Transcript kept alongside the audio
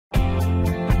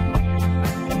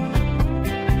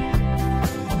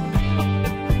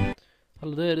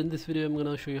there in this video I'm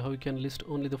gonna show you how you can list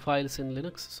only the files in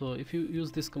Linux. So if you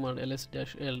use this command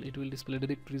ls-l, it will display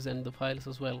directories and the files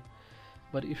as well.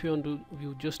 But if you want to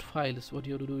view just files, what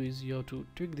you have to do is you have to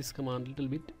tweak this command a little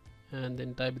bit and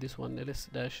then type this one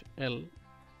ls-l.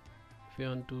 If you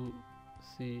want to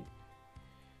see,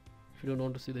 if you don't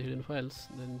want to see the hidden files,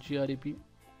 then grep,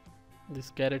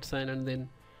 this caret sign and then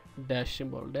dash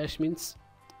symbol. Dash means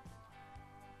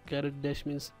dash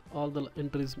means all the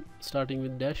entries starting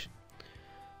with dash.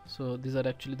 So these are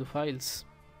actually the files.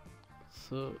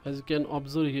 So as you can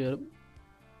observe here,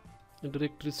 the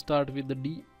directories start with the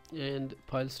D and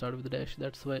files start with the dash.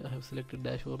 That's why I have selected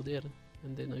dash over there.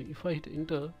 And then if I hit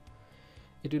enter,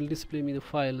 it will display me the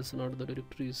files, not the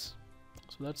directories.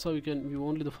 So that's how you can view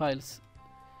only the files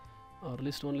or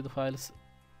list only the files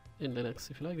in Linux.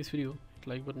 If you like this video, hit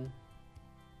like button.